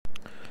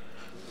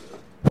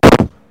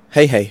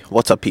Hey,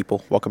 what's up,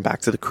 people? Welcome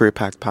back to the Career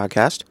Path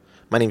Podcast.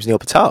 My name is Neil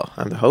Patel.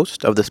 I'm the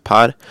host of this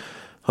pod.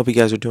 Hope you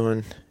guys are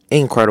doing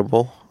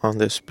incredible on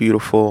this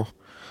beautiful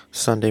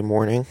Sunday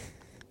morning.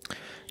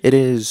 It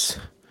is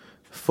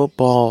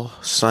Football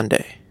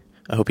Sunday.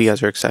 I hope you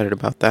guys are excited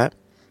about that.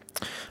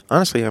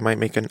 Honestly, I might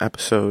make an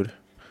episode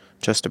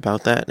just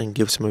about that and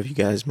give some of you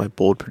guys my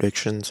bold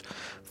predictions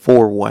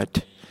for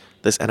what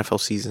this NFL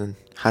season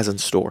has in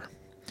store.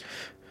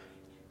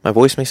 My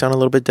voice may sound a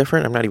little bit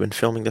different. I'm not even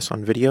filming this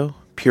on video,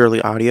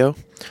 purely audio,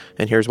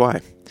 and here's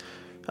why.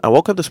 I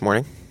woke up this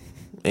morning,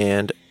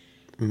 and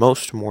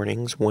most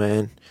mornings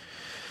when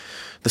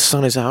the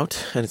sun is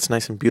out and it's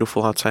nice and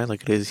beautiful outside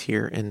like it is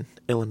here in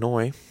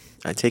Illinois,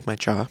 I take my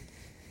cha.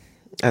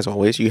 As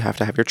always, you have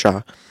to have your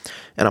cha.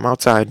 And I'm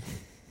outside,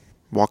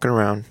 walking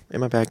around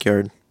in my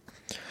backyard,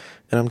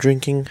 and I'm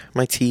drinking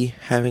my tea,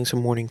 having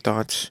some morning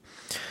thoughts.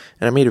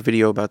 And I made a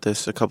video about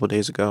this a couple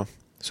days ago.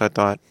 So I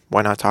thought,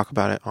 why not talk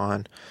about it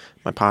on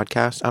my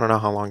podcast? I don't know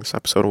how long this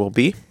episode will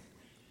be.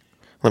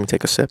 Let me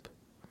take a sip.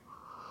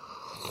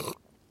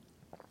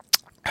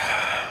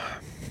 I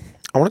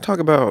want to talk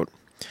about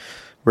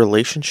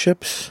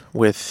relationships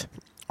with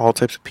all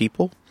types of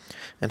people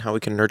and how we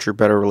can nurture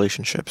better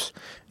relationships.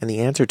 And the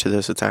answer to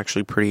this, it's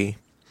actually pretty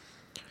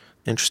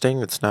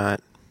interesting. It's not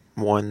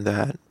one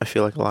that I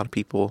feel like a lot of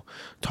people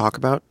talk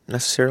about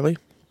necessarily.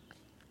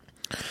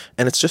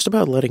 And it's just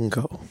about letting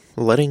go.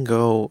 Letting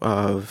go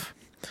of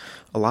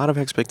a lot of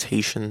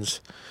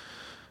expectations,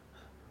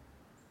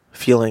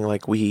 feeling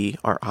like we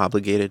are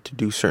obligated to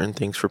do certain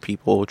things for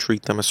people,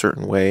 treat them a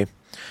certain way.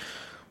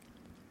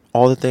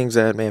 All the things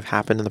that may have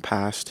happened in the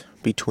past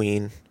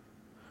between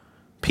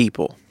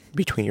people,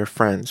 between your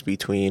friends,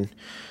 between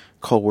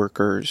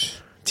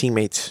coworkers,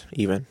 teammates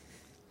even.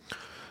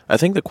 I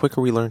think the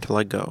quicker we learn to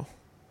let go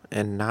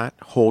and not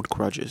hold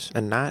grudges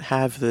and not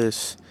have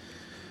this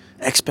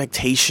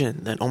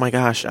expectation that, oh my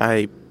gosh,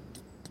 I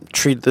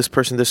treated this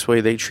person this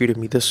way, they treated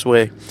me this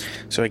way,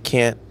 so I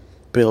can't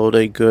build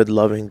a good,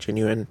 loving,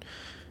 genuine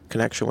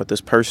connection with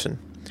this person.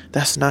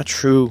 That's not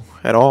true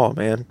at all,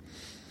 man.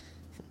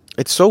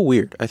 It's so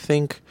weird. I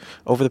think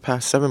over the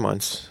past 8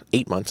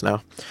 months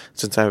now,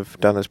 since I've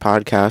done this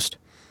podcast,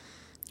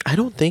 I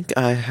don't think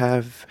I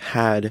have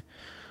had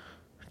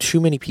too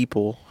many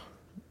people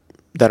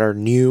that are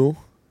new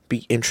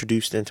be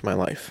introduced into my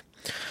life.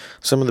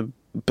 Some of the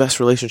best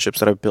relationships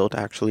that I've built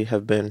actually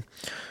have been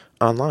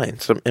online,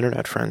 some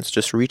internet friends,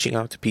 just reaching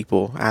out to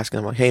people, asking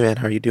them like, hey man,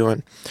 how you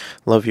doing?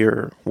 Love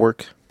your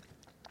work.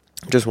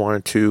 Just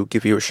wanted to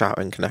give you a shout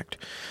and connect.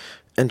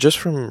 And just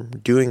from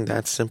doing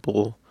that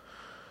simple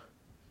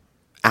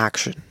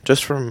action,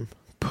 just from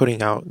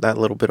putting out that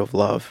little bit of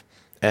love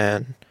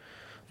and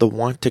the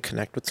want to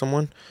connect with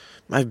someone,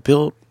 I've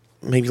built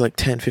maybe like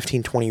 10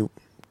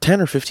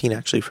 or 15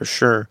 actually for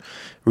sure,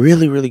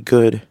 really, really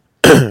good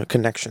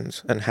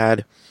connections and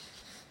had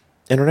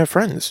internet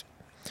friends.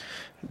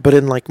 But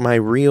in like my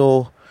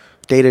real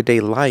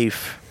day-to-day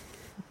life,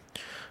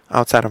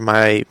 outside of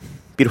my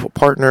beautiful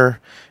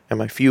partner and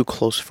my few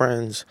close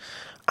friends,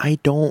 I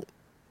don't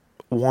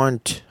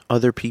want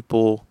other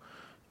people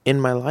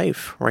in my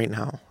life right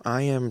now.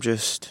 I am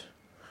just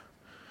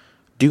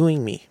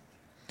doing me.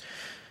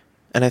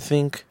 And I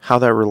think how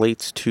that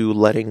relates to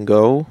letting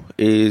go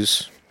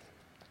is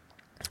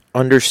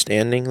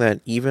understanding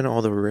that even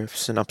all the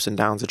rifts and ups and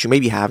downs that you may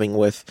be having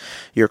with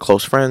your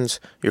close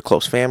friends, your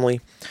close family,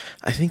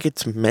 I think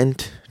it's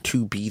meant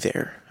to be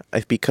there.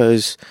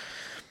 Because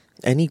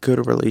any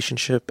good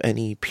relationship,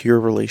 any pure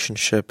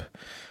relationship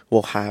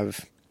will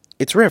have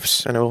its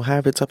rifts and it will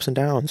have its ups and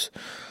downs.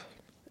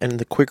 And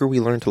the quicker we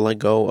learn to let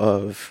go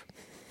of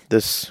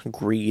this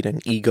greed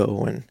and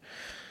ego and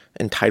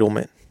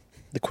entitlement,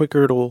 the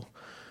quicker it'll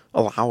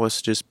allow us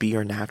to just be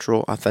our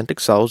natural, authentic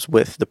selves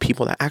with the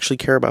people that actually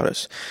care about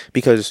us.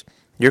 Because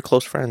your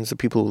close friends, the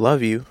people who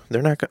love you,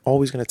 they're not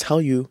always going to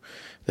tell you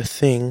the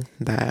thing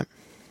that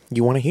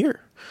you want to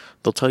hear.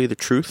 They'll tell you the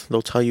truth.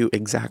 They'll tell you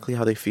exactly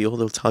how they feel.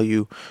 They'll tell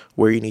you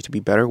where you need to be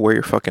better, where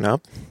you're fucking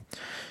up,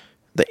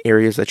 the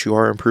areas that you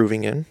are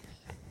improving in,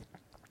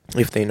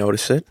 if they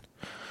notice it.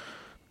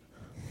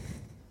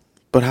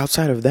 But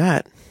outside of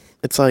that,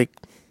 it's like,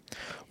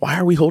 why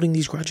are we holding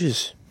these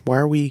grudges? Why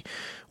are we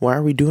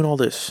doing all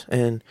this?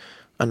 And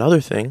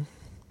another thing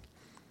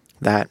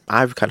that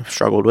I've kind of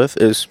struggled with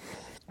is,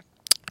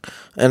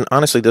 and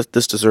honestly,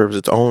 this deserves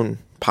its own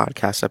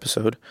podcast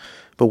episode,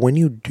 but when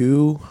you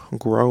do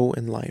grow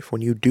in life,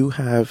 when you do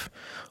have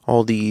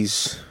all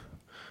these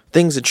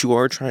things that you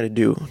are trying to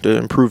do to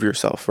improve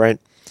yourself, right?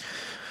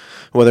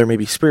 Whether it may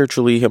be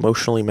spiritually,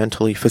 emotionally,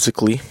 mentally,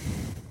 physically,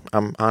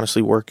 I'm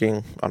honestly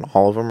working on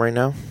all of them right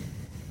now.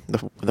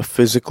 The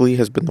physically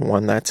has been the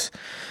one that's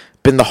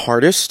been the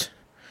hardest.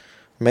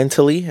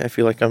 Mentally, I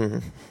feel like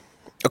I'm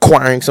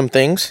acquiring some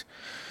things.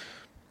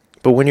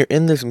 But when you're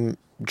in this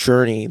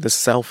journey, the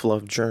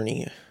self-love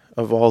journey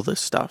of all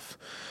this stuff,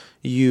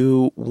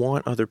 you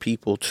want other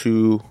people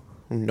to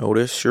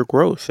notice your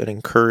growth and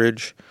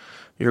encourage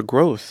your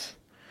growth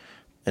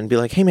and be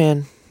like, hey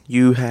man,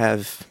 you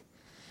have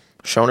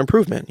shown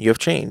improvement. You have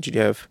changed.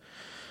 You have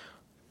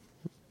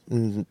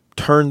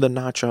turn the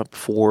notch up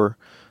for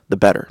the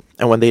better.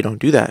 And when they don't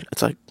do that,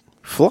 it's like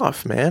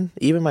fluff, man.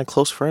 Even my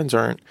close friends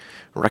aren't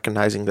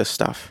recognizing this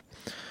stuff.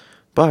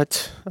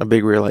 But a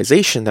big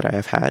realization that I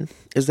have had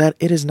is that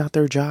it is not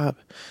their job.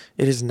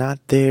 It is not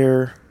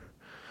their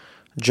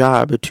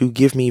job to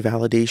give me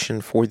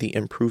validation for the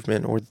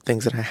improvement or the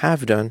things that I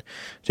have done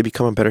to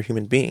become a better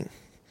human being.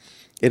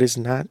 It is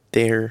not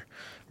their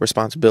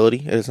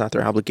responsibility. It is not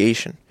their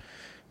obligation.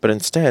 But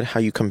instead, how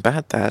you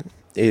combat that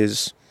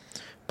is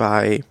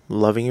by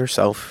loving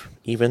yourself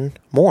even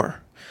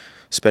more,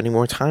 spending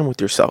more time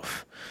with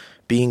yourself,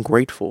 being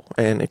grateful,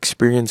 and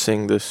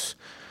experiencing this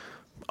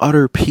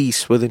utter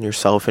peace within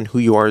yourself and who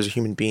you are as a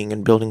human being,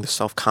 and building the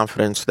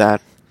self-confidence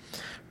that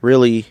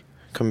really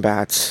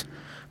combats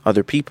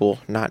other people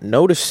not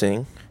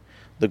noticing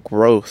the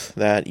growth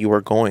that you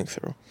are going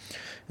through.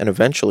 And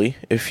eventually,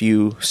 if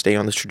you stay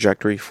on this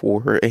trajectory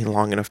for a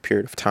long enough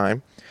period of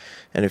time,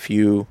 and if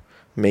you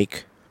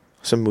make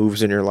some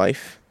moves in your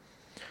life,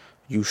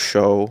 you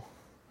show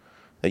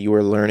that you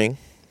are learning,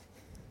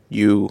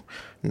 you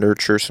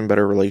nurture some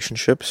better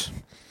relationships,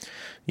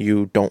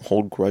 you don't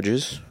hold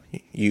grudges,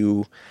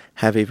 you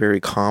have a very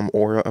calm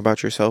aura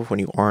about yourself when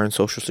you are in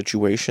social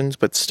situations,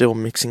 but still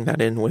mixing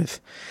that in with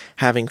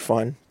having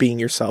fun, being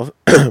yourself,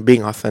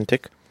 being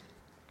authentic,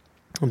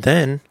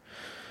 then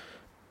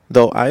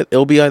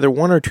it'll be either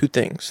one or two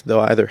things. They'll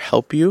either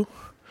help you,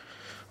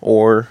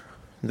 or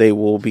they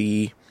will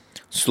be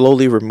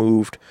slowly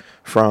removed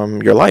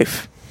from your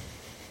life.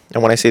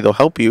 And when I say they'll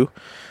help you,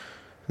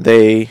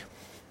 they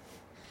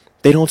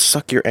don't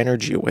suck your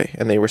energy away,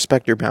 and they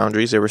respect your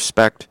boundaries. They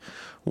respect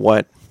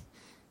what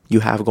you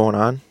have going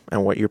on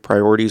and what your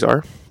priorities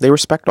are. They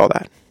respect all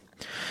that.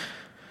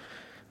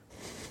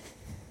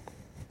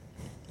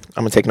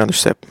 I'm going to take another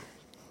sip.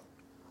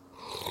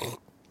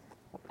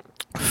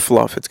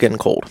 Fluff, it's getting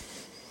cold.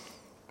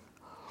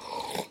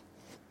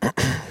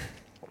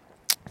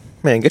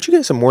 Man, get you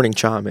guys some morning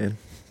cha, man.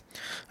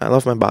 I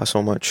love my boss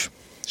so much.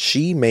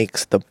 She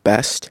makes the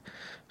best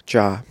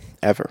cha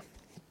ever.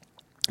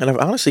 And I've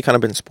honestly kind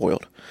of been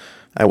spoiled.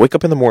 I wake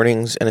up in the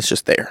mornings and it's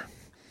just there.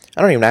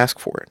 I don't even ask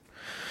for it.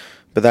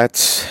 But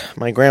that's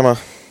my grandma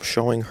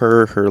showing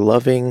her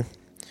loving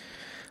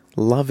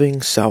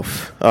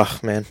self. Oh,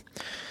 man.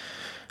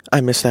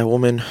 I miss that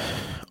woman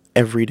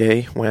every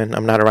day when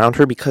I'm not around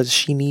her, because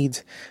she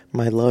needs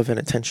my love and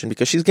attention,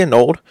 because she's getting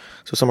old.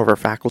 So some of her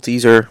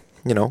faculties are,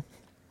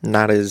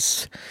 not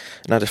as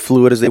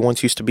fluid as they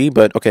once used to be.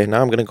 But okay,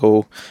 now I'm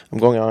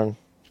going on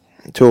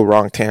to a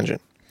wrong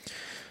tangent.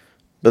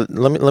 But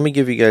let me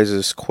give you guys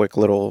this quick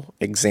little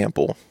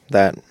example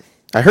that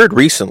I heard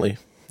recently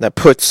that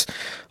puts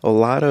a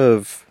lot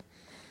of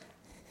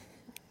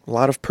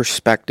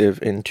perspective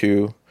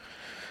into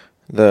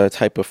the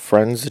type of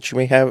friends that you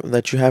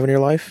have in your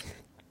life.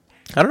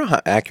 I don't know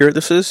how accurate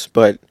this is,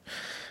 but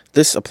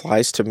this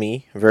applies to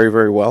me very,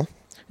 very well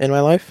in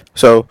my life.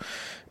 So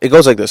it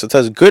goes like this. It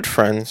says, good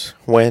friends,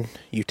 when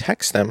you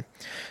text them,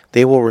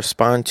 they will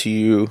respond to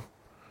you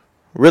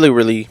really,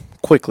 really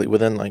quickly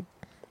within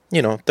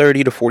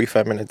 30 to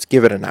 45 minutes,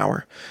 give it an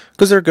hour,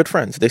 because they're good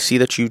friends. They see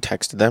that you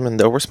texted them and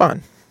they'll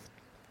respond.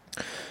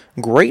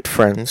 Great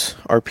friends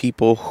are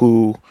people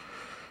who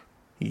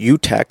you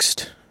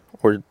text,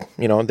 or,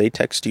 they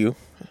text you.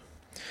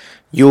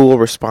 You will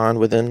respond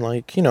within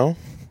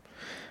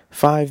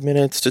 5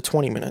 minutes to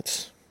 20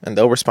 minutes, and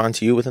they'll respond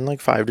to you within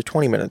 5 to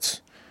 20 minutes.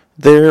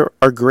 They're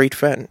a great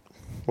friend.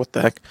 What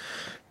the heck?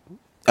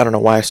 I don't know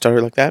why I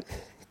started like that.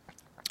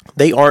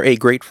 They are a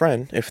great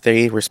friend if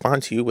they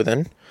respond to you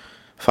within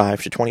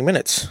 5 to 20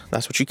 minutes.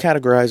 That's what you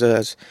categorize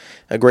as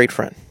a great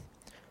friend.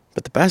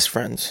 But the best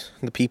friends,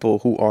 the people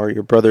who are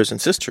your brothers and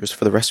sisters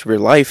for the rest of your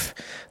life,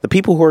 the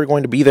people who are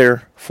going to be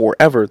there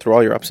forever through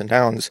all your ups and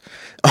downs,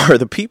 are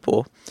the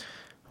people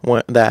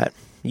that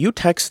you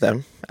text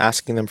them,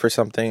 asking them for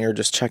something or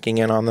just checking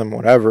in on them,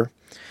 whatever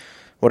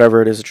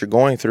it is that you're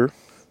going through.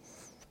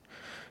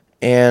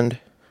 And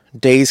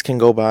days can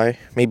go by,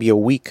 maybe a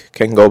week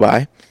can go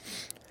by.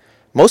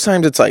 Most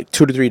times it's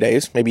 2 to 3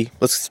 days, maybe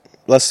let's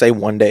say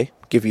 1 day,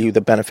 give you the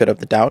benefit of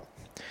the doubt.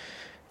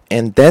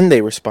 And then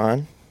they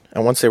respond.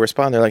 And once they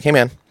respond, they're like, hey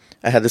man,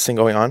 I had this thing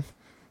going on.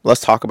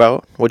 Let's talk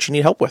about what you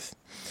need help with.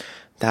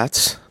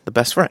 That's the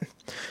best friend.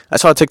 I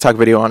saw a TikTok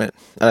video on it,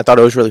 and I thought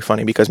it was really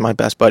funny because my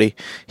best buddy,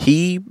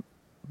 he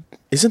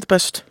isn't the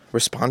best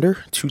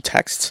responder to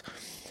texts.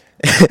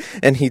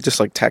 And he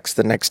just texts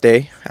the next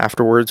day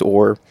afterwards,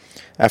 or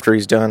after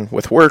he's done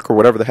with work, or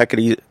whatever the heck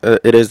it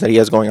is that he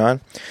has going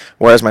on.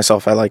 Whereas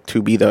myself, I like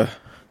to be the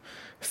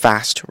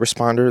fast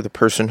responder, the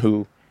person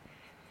who...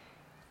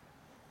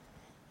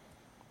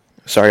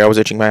 Sorry, I was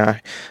itching my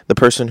eye. The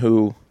person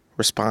who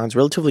responds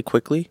relatively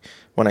quickly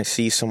when I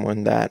see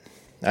someone that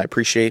I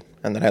appreciate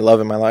and that I love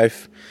in my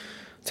life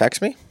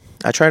text me.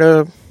 I try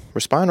to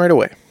respond right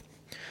away.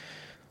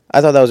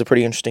 I thought that was a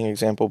pretty interesting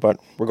example, but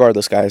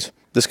regardless, guys,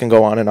 this can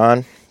go on and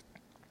on.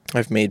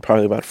 I've made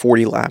probably about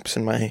 40 laps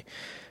in my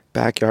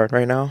backyard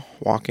right now,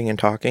 walking and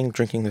talking,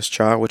 drinking this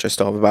cha, which I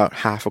still have about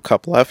half a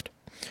cup left.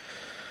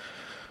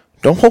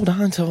 Don't hold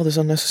on to all this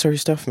unnecessary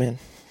stuff, man.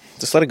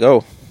 just let it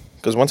go.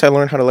 Because once I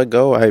learned how to let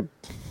go, and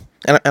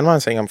I'm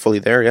not saying I'm fully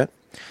there yet.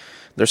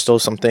 There's still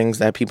some things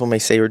that people may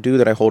say or do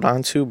that I hold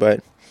on to,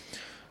 but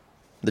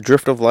the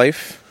drift of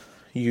life,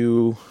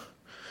 you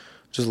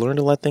just learn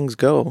to let things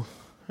go.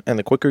 And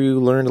the quicker you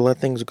learn to let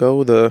things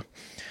go, the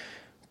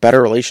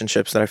better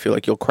relationships that I feel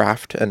like you'll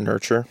craft and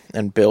nurture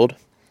and build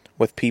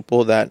with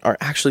people that are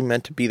actually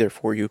meant to be there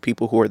for you,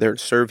 people who are there to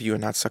serve you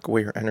and not suck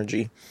away your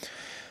energy.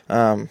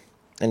 And,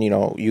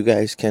 you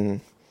guys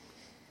can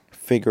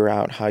figure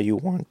out how you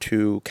want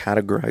to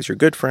categorize your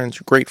good friends,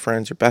 your great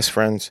friends, your best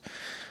friends,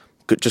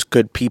 just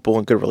good people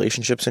and good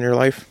relationships in your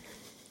life.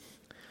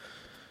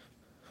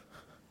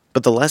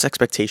 But the less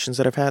expectations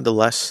that I've had, the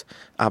less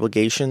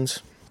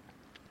obligations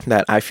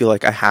that I feel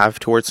like I have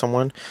towards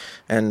someone.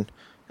 And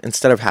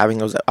instead of having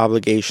those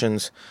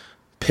obligations,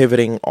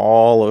 pivoting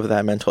all of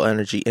that mental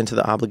energy into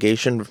the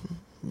obligation.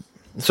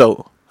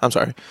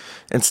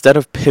 Instead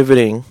of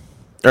putting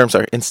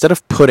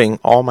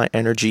all my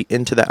energy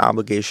into that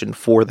obligation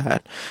for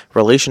that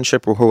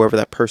relationship or whoever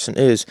that person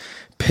is,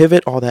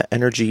 pivot all that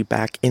energy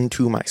back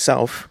into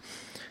myself.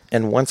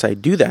 And once I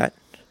do that,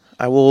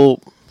 I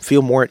will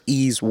feel more at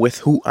ease with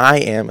who I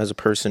am as a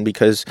person,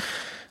 because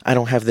I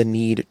don't have the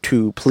need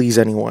to please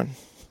anyone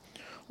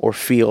or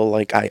feel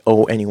like I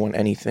owe anyone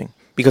anything,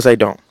 because I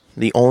don't.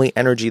 The only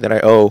energy that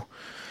I owe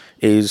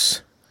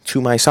is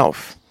to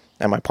myself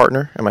and my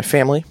partner and my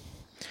family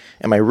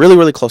and my really,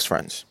 really close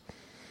friends.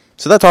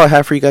 So that's all I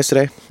have for you guys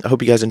today. I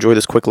hope you guys enjoy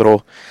this quick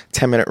little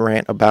 10-minute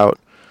rant about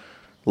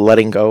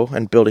letting go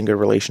and building good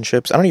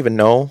relationships. I don't even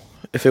know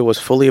if it was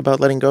fully about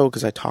letting go,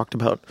 because I talked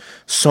about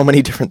so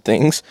many different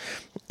things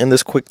in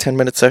this quick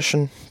 10-minute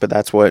session, but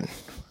that's what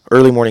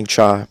early morning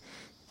cha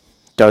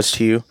does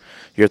to you.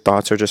 Your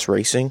thoughts are just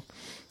racing,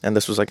 and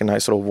this was like a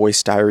nice little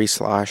voice diary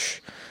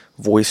 /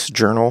 voice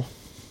journal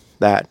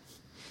that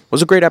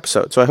was a great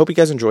episode. So I hope you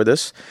guys enjoyed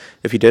this.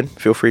 If you did,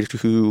 feel free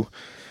to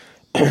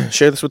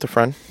share this with a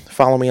friend.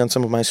 Follow me on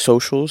some of my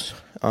socials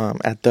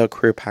at the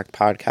Career Pact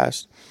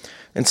Podcast.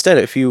 Instead,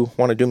 if you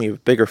want to do me a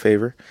bigger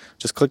favor,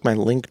 just click my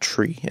link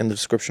tree in the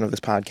description of this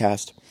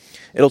podcast.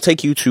 It'll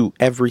take you to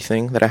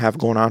everything that I have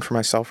going on for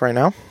myself right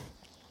now.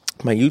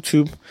 My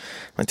YouTube,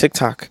 my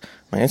TikTok,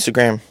 my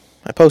Instagram.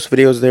 I post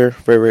videos there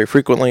very, very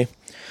frequently.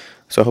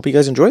 So I hope you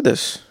guys enjoyed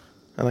this.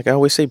 And like I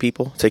always say,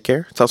 people, take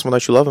care. Tell someone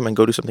that you love them and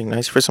go do something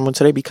nice for someone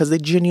today, because they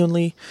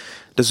genuinely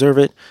deserve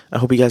it. I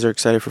hope you guys are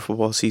excited for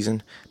football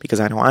season, because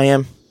I know I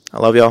am. I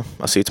love y'all.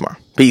 I'll see you tomorrow.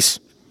 Peace.